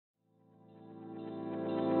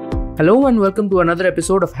Hello and welcome to another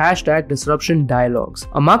episode of #DisruptionDialogues,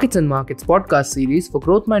 a Markets and Markets podcast series for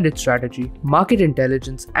growth-minded strategy, market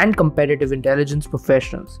intelligence, and competitive intelligence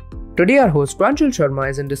professionals. Today our host Pranjal Sharma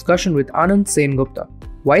is in discussion with Anand Sengupta,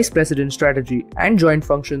 Vice President Strategy and Joint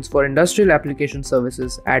Functions for Industrial Application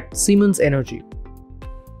Services at Siemens Energy.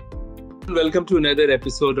 Welcome to another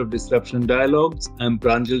episode of Disruption Dialogues. I'm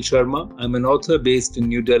Pranjal Sharma. I'm an author based in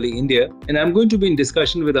New Delhi, India, and I'm going to be in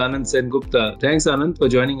discussion with Anand Sengupta. Thanks, Anand, for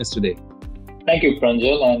joining us today. Thank you,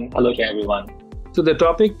 Pranjal, and hello to everyone. So the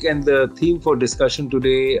topic and the theme for discussion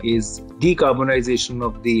today is decarbonization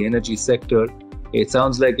of the energy sector. It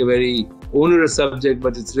sounds like a very onerous subject,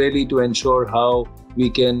 but it's really to ensure how we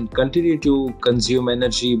can continue to consume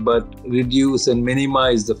energy but reduce and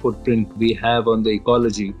minimize the footprint we have on the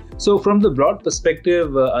ecology. So from the broad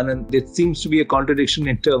perspective, Anand, it seems to be a contradiction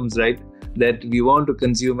in terms, right? That we want to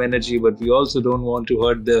consume energy, but we also don't want to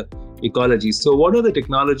hurt the ecology. So what are the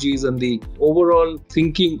technologies and the overall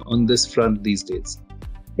thinking on this front these days?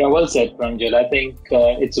 Yeah, well said, Pranjal. I think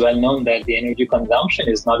it's well known that the energy consumption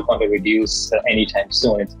is not going to reduce anytime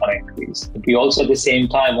soon. It's going to increase. But we also at the same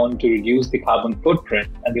time want to reduce the carbon footprint.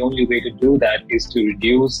 And the only way to do that is to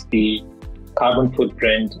reduce the carbon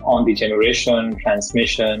footprint on the generation,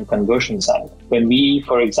 transmission, conversion side. When we,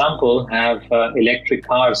 for example, have electric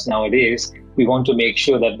cars nowadays, we want to make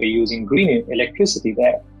sure that we're using green electricity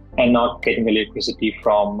there and not getting electricity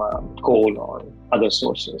from coal or other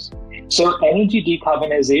sources. So energy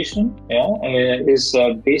decarbonization is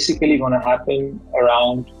basically going to happen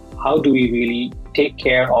around how do we really take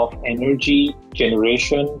care of energy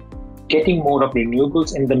generation, getting more of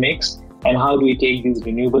renewables in the mix, and how do we take this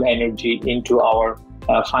renewable energy into our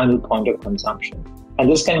final point of consumption.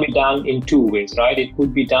 And this can be done in two ways, right? It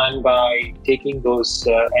could be done by taking those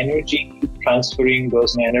energy, transferring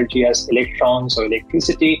those energy as electrons or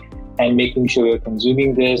electricity, and making sure you're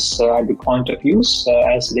consuming this at the point of use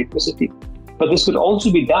as electricity. But this could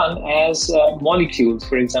also be done as molecules,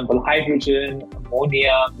 for example, hydrogen,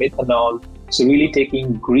 ammonia, methanol. So really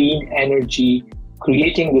taking green energy,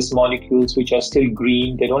 creating these molecules which are still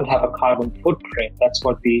green. They don't have a carbon footprint. That's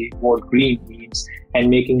what the word green means. And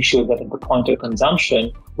making sure that at the point of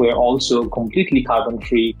consumption, we're also completely carbon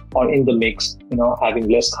free or in the mix, having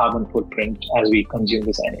less carbon footprint as we consume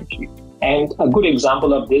this energy. And a good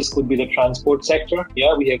example of this could be the transport sector.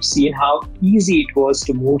 Yeah, we have seen how easy it was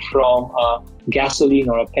to move from a gasoline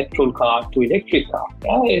or a petrol car to electric car.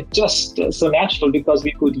 Yeah, it's just so natural because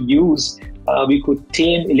we could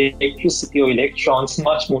tame electricity or electrons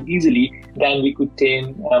much more easily than we could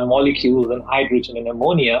tame molecules and hydrogen and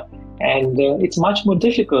ammonia. And it's much more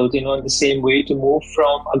difficult, in the same way to move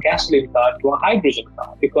from a gasoline car to a hydrogen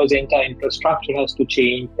car because the entire infrastructure has to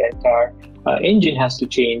change, the entire engine has to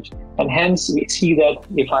change. And hence we see that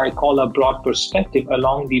if I call a broad perspective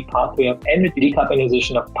along the pathway of energy,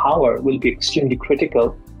 decarbonization of power will be extremely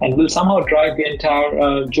critical and will somehow drive the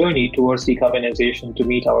entire journey towards decarbonization to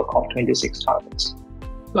meet our COP26 targets.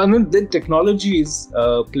 And then technologies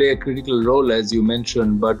play a critical role, as you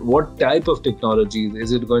mentioned, but what type of technologies?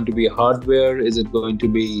 Is it going to be hardware? Is it going to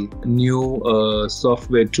be new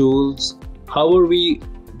software tools? How are we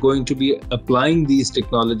going to be applying these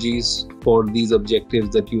technologies for these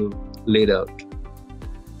objectives that you've laid out?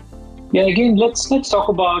 Yeah, again, let's talk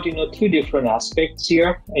about three different aspects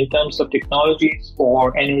here in terms of technologies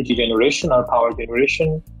for energy generation or power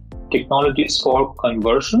generation, technologies for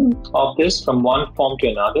conversion of this from one form to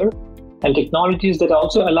another, and technologies that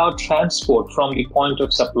also allow transport from the point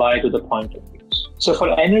of supply to the point of use. So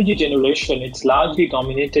for energy generation, it's largely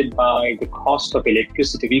dominated by the cost of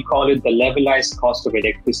electricity. We call it the levelized cost of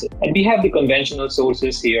electricity. And we have the conventional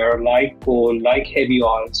sources here like coal, like heavy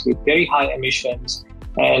oils with very high emissions.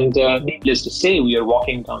 And needless to say, we are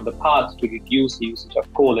walking down the path to reduce the usage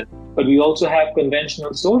of coal. But we also have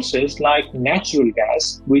conventional sources like natural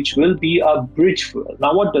gas, which will be a bridge fuel.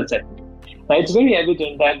 Now, what does that mean? Now, it's very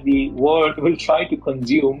evident that the world will try to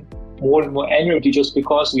consume more and more energy just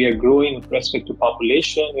because we are growing with respect to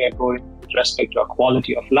population, we are growing with respect to our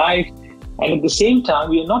quality of life. And at the same time,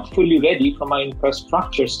 we are not fully ready from an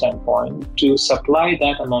infrastructure standpoint to supply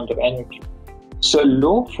that amount of energy. So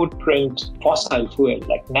low footprint fossil fuel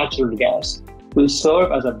like natural gas will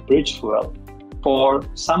serve as a bridge fuel for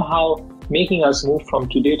somehow making us move from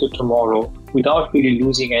today to tomorrow without really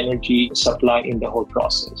losing energy supply in the whole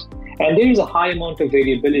process. And there is a high amount of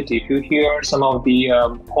variability. If you hear some of the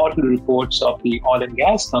quarterly reports of the oil and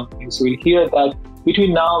gas companies, you will hear that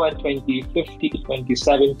between now and 2050,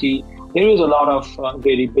 2070, there is a lot of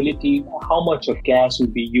variability, how much of gas will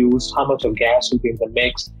be used, how much of gas will be in the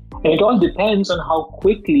mix. And it all depends on how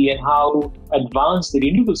quickly and how advanced the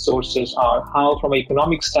renewable sources are, how from an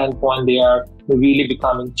economic standpoint they are really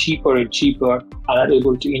becoming cheaper and cheaper and are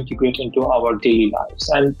able to integrate into our daily lives.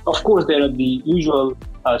 And of course, there are the usual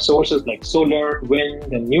sources like solar,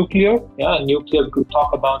 wind, and nuclear. Nuclear, we could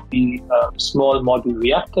talk about the small modular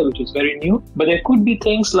reactor, which is very new. But there could be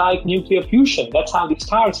things like nuclear fusion. That's how the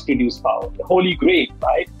stars produce power, the holy grail,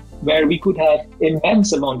 right? Where we could have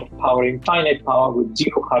immense amount of power, infinite power with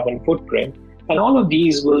zero carbon footprint. And all of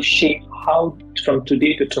these will shape how from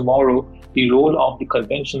today to tomorrow, the role of the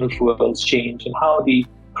conventional fuels change and how the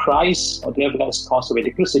price or the levelized cost of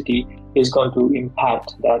electricity is going to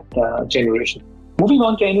impact that generation. Moving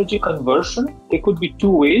on to energy conversion, there could be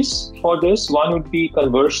two ways for this. One would be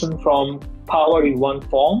conversion from power in one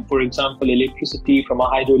form, for example, electricity from a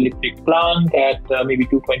hydroelectric plant at maybe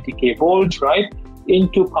 220 kV volts, right,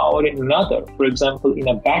 into power in another, for example, in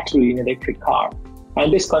a battery in an electric car.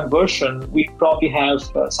 And this conversion, we probably have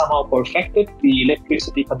somehow perfected the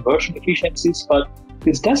electricity conversion efficiencies, but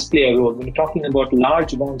this does play a role when you're talking about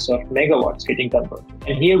large amounts of megawatts getting converted.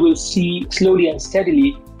 And here we'll see slowly and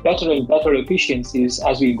steadily better and better efficiencies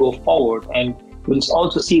as we go forward. And we'll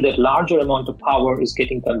also see that larger amount of power is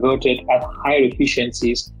getting converted at higher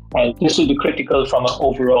efficiencies. And this will be critical from an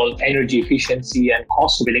overall energy efficiency and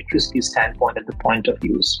cost of electricity standpoint at the point of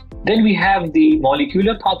use. Then we have the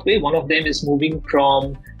molecular pathway. One of them is moving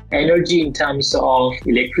from energy in terms of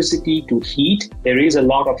electricity to heat. There is a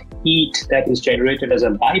lot of heat that is generated as a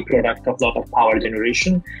byproduct of a lot of power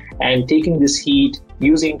generation, and taking this heat,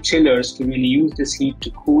 using chillers to really use this heat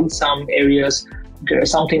to cool some areas.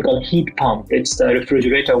 There's something called heat pump. It's the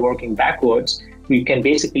refrigerator working backwards. We can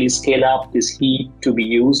basically scale up this heat to be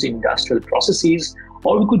used in industrial processes,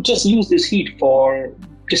 or we could just use this heat for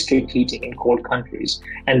district heating in cold countries.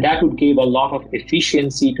 And that would give a lot of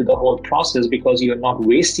efficiency to the whole process because you're not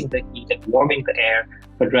wasting the heat and warming the air,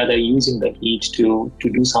 but rather using the heat to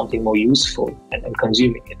do something more useful and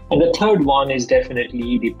consuming it. And the third one is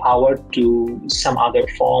definitely the power to some other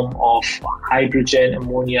form of hydrogen,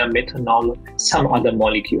 ammonia, methanol, some other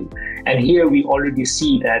molecule. And here we already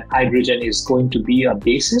see that hydrogen is going to be a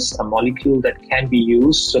basis, a molecule that can be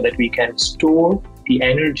used so that we can store the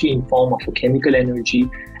energy in form of a chemical energy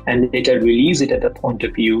and later release it at the point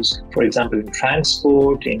of use, for example, in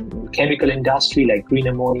transport, in chemical industry like green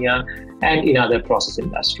ammonia, and in other process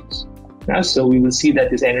industries. So we will see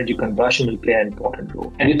that this energy conversion will play an important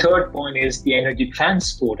role. And the third point is the energy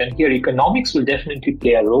transport. And here economics will definitely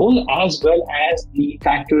play a role, as well as the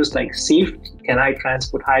factors like safety. Can I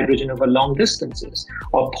transport hydrogen over long distances?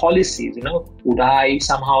 Or policies, would I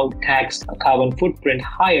somehow tax a carbon footprint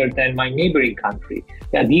higher than my neighboring country?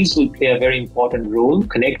 These will play a very important role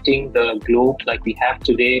connecting the globe like we have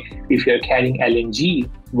today. If you're carrying LNG,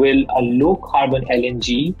 will a low carbon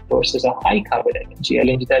LNG versus a high carbon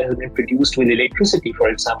LNG that has been produced with electricity, for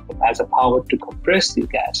example, as a power to compress the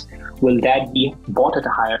gas, will that be bought at a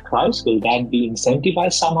higher price? Will that be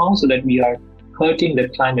incentivized somehow so that we are hurting the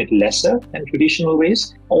climate lesser than traditional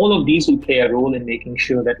ways? All of these will play a role in making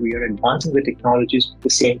sure that we are advancing the technologies at the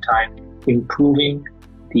same time, improving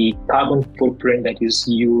the carbon footprint that is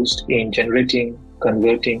used in generating,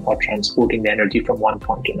 converting, or transporting the energy from one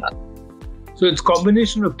point to another. So it's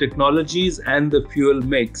combination of technologies and the fuel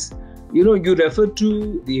mix. You refer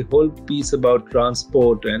to the whole piece about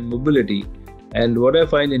transport and mobility. And what I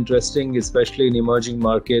find interesting, especially in emerging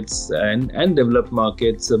markets and developed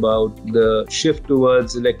markets, about the shift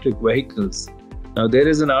towards electric vehicles. Now, there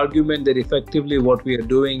is an argument that effectively what we are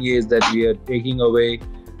doing is that we are taking away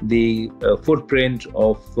the footprint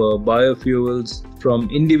of biofuels from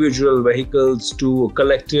individual vehicles to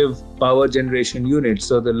collective power generation units.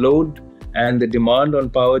 So the load and the demand on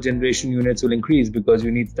power generation units will increase because you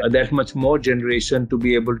need that much more generation to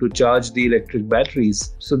be able to charge the electric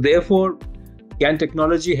batteries. So therefore, can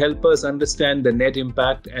technology help us understand the net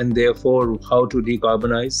impact and therefore how to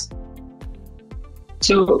decarbonize?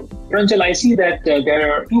 So, Pranjal, I see that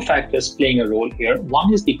there are two factors playing a role here.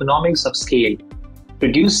 One is the economics of scale.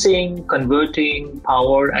 Producing, converting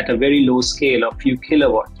power at a very low scale of few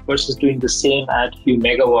kilowatts versus doing the same at few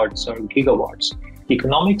megawatts or gigawatts.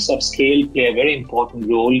 Economics of scale play a very important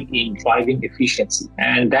role in driving efficiency.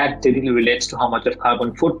 And that typically relates to how much of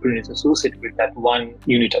carbon footprint is associated with that one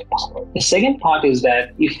unit of power. The second part is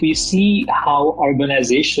that if we see how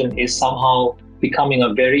urbanization is somehow becoming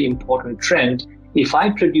a very important trend, if I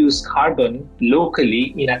produce carbon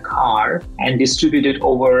locally in a car and distribute it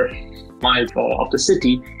over miles of the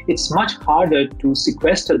city, it's much harder to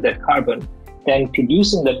sequester that carbon than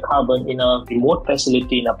producing that carbon in a remote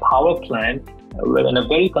facility in a power plant in a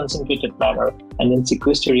very concentrated manner, and then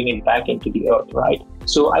sequestering it back into the earth, right?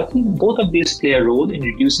 So I think both of these play a role in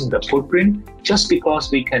reducing the footprint, just because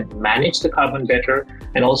we can manage the carbon better,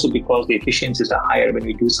 and also because the efficiencies are higher when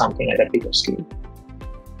we do something at a bigger scale.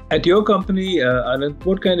 At your company, Anand,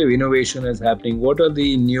 what kind of innovation is happening? What are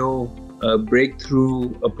the new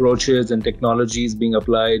breakthrough approaches and technologies being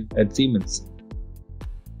applied at Siemens?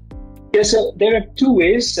 Yes, so there are two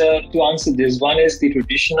ways to answer this. One is the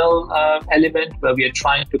traditional element, where we are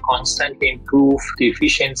trying to constantly improve the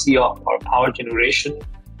efficiency of our power generation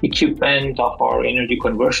equipment, of our energy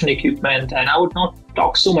conversion equipment. And I would not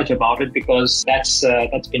talk so much about it, because that's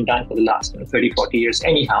been done for the last 30, 40 years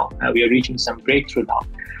anyhow. We are reaching some breakthrough now.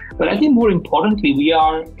 But I think more importantly, we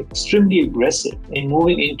are extremely aggressive in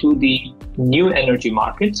moving into the new energy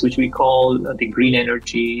markets, which we call the green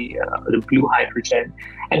energy, the blue hydrogen.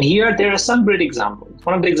 And here there are some great examples.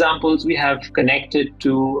 One of the examples, we have connected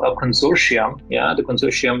to a consortium, the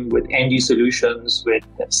consortium with NG Solutions, with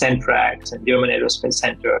Centrax and German Aerospace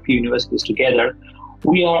Center, a few universities together.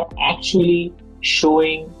 We are actually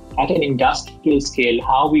showing at an industrial scale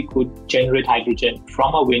how we could generate hydrogen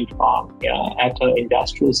from a wind farm at an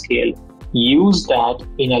industrial scale, use that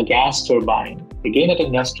in a gas turbine, again at an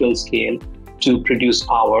industrial scale, to produce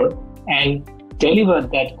power, and deliver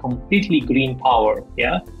that completely green power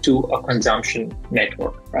to a consumption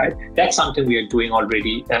network, right? That's something we are doing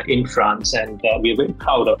already in France, and we are very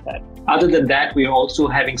proud of that. Other than that, we are also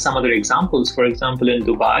having some other examples. For example, in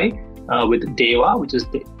Dubai, with DEWA, which is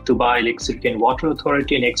the Dubai Electricity and Water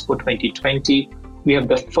Authority, in Expo 2020, we have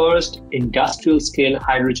the first industrial-scale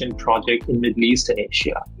hydrogen project in Middle East and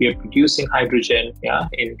Asia. We are producing hydrogen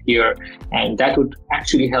in here, and that would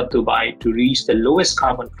actually help Dubai to reach the lowest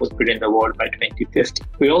carbon footprint in the world by 2050.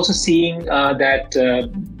 We're also seeing that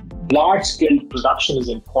large-scale production is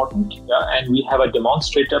important, and we have a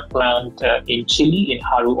demonstrator plant in Chile, in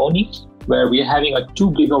Haru-Oni, where we are having a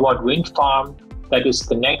 2 gigawatt wind farm that is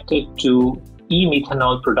connected to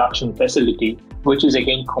e-methanol production facility, which is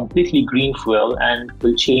again completely green fuel and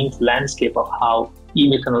will change the landscape of how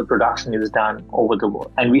e-methanol production is done over the world.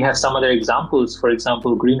 And we have some other examples. For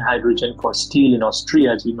example, green hydrogen for steel in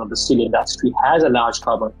Austria. As you know, the steel industry has a large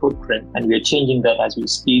carbon footprint, and we are changing that as we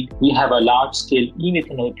speak. We have a large-scale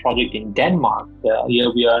e-methanol project in Denmark. Here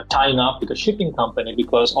we are tying up with a shipping company,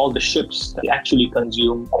 because all the ships actually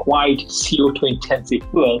consume quite CO2-intensive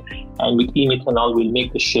fuel, and with e-methanol we'll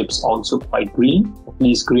make the ships also quite green, at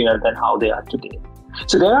least greener than how they are today.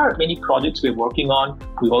 So there are many projects we're working on.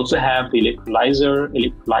 We also have the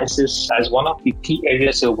electrolysis as one of the key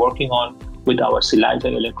areas we're working on with our Silica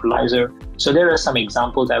electrolyzer. So there are some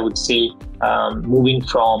examples, I would say, moving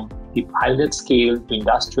from the pilot scale to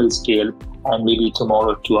industrial scale, and maybe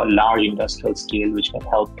tomorrow to a large industrial scale, which can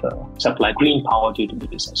help supply green power to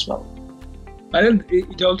utilities as well. And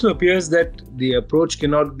it also appears that the approach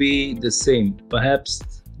cannot be the same. Perhaps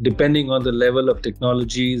depending on the level of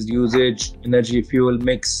technologies, usage, energy, fuel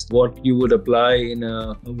mix, what you would apply in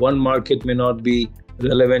one market may not be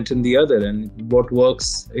relevant in the other. And what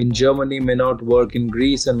works in Germany may not work in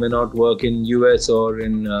Greece and may not work in US or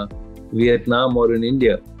in Vietnam or in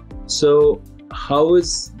India. So how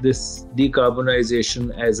is this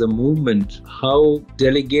decarbonization as a movement? How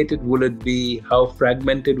delegated will it be? How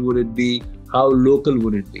fragmented would it be? How local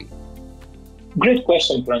would it be? Great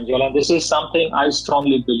question, Pranjal. And this is something I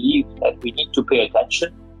strongly believe that we need to pay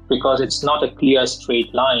attention, because it's not a clear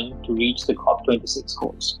straight line to reach the COP26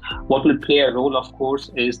 goals. What will play a role, of course,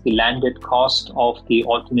 is the landed cost of the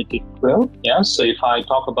alternative fuel. So if I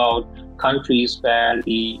talk about countries where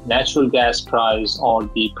the natural gas price or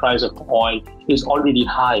the price of oil is already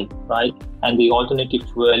high, right, and the alternative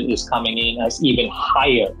fuel is coming in as even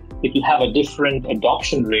higher, it will have a different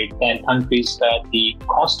adoption rate than countries where the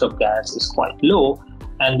cost of gas is quite low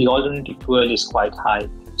and the alternative fuel is quite high.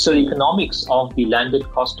 So the economics of the landed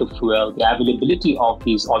cost of fuel, the availability of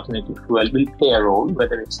these alternative fuel will play a role,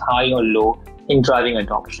 whether it's high or low, in driving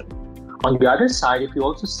adoption. On the other side, if you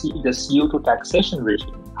also see the CO2 taxation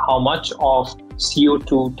regime, how much of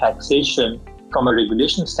CO2 taxation from a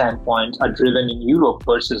regulation standpoint are driven in Europe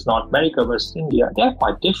versus North America versus India, they're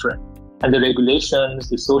quite different. And the regulations,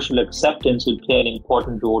 the social acceptance will play an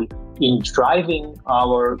important role in driving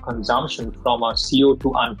our consumption from a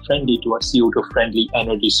CO2 unfriendly to a CO2 friendly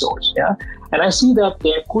energy source. And I see that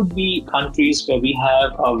there could be countries where we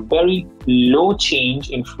have a very low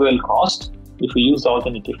change in fuel cost if we use the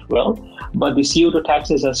alternative fuel, but the CO2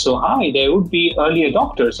 taxes are so high, there would be early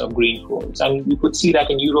adopters of green fuels. And we could see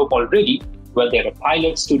that in Europe already, where there are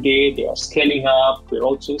pilots today, they are scaling up. We're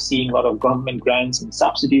also seeing a lot of government grants and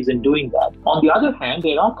subsidies in doing that. On the other hand,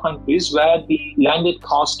 there are countries where the landed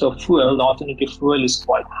cost of fuel, the alternative fuel, is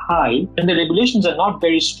quite high, and the regulations are not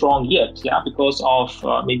very strong yet, because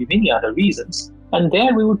of maybe many other reasons. And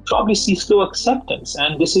there we would probably see slow acceptance.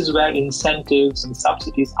 And this is where incentives and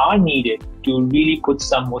subsidies are needed to really put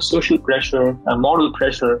some more social pressure, moral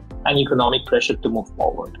pressure, and economic pressure to move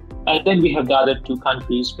forward. And then we have the other two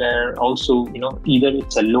countries where also, either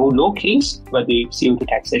it's a low case, where the CO2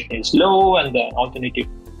 taxation is low and the alternative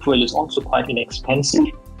fuel is also quite inexpensive.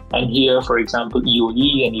 And here, for example,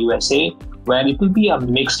 UAE and USA, where it will be a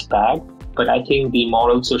mixed bag. But I think the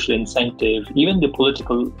moral, social incentive, even the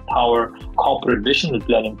political power, corporate vision will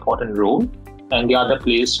play an important role. And the other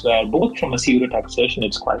place where both from a CO2 taxation,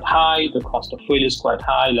 it's quite high, the cost of fuel is quite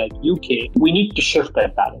high, like UK, we need to shift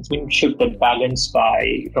that balance. We need to shift that balance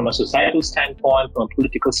from a societal standpoint, from a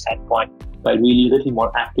political standpoint, by really a little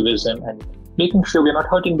more activism and making sure we're not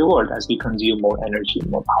hurting the world as we consume more energy and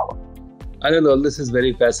more power. Anand, all this is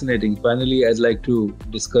very fascinating. Finally, I'd like to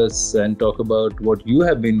discuss and talk about what you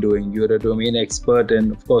have been doing. You're a domain expert,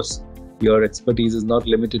 and of course, your expertise is not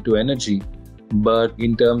limited to energy. But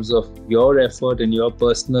in terms of your effort and your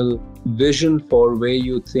personal vision for where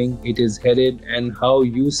you think it is headed and how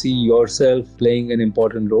you see yourself playing an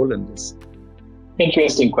important role in this.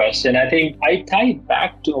 Interesting question. I think I tie it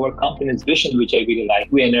back to our company's vision, which I really like.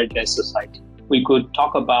 We energize society. We could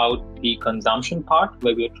talk about the consumption part,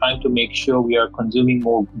 where we are trying to make sure we are consuming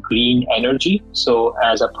more green energy. So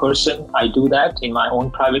as a person, I do that in my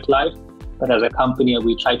own private life. But as a company,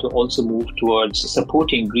 we try to also move towards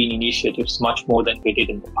supporting green initiatives much more than we did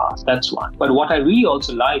in the past. That's one. But what I really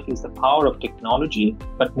also like is the power of technology,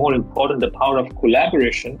 but more important, the power of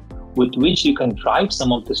collaboration, with which you can drive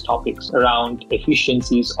some of these topics around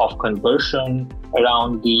efficiencies of conversion,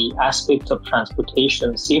 around the aspects of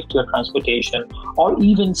transportation, safety of transportation, or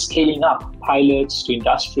even scaling up pilots to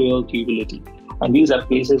industrial to utility. And these are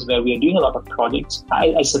places where we are doing a lot of projects.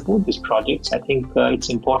 I support these projects. I think it's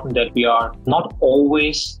important that we are not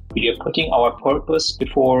always putting our purpose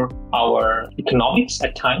before our economics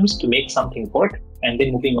at times to make something work, and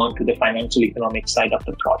then moving on to the financial economic side of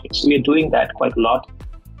the project. So we are doing that quite a lot.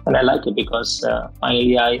 And I like it because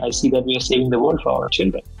I see that we are saving the world for our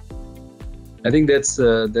children. I think that's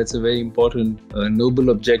a very important, noble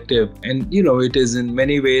objective. And, it is in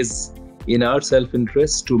many ways in our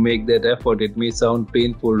self-interest to make that effort. It may sound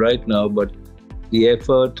painful right now, but the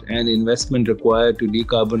effort and investment required to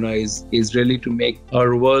decarbonize is really to make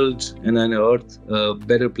our world and an earth a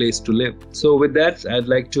better place to live. So with that, I'd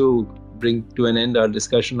like to bring to an end our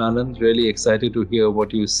discussion, Anand. Really excited to hear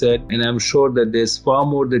what you said. And I'm sure that there's far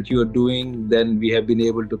more that you're doing than we have been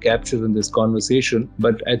able to capture in this conversation.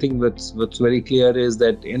 But I think what's very clear is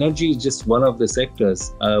that energy is just one of the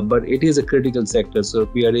sectors, but it is a critical sector. So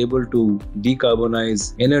if we are able to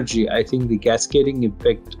decarbonize energy, I think the cascading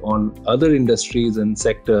effect on other industries and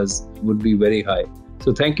sectors would be very high.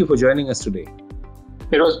 So thank you for joining us today.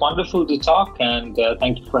 It was wonderful to talk, and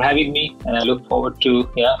thank you for having me. And I look forward to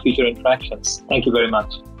future interactions. Thank you very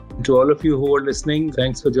much. To all of you who are listening,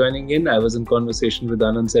 thanks for joining in. I was in conversation with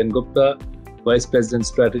Anand Sengupta, Vice President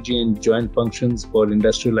Strategy and Joint Functions for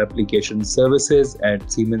Industrial Application Services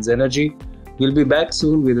at Siemens Energy. We'll be back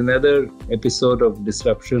soon with another episode of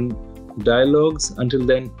Disruption Dialogues. Until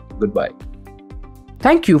then, goodbye.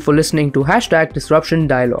 Thank you for listening to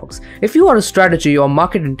 #DisruptionDialogues. If you are a strategy or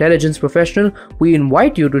market intelligence professional, we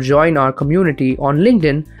invite you to join our community on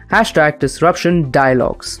LinkedIn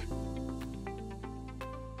 #DisruptionDialogues.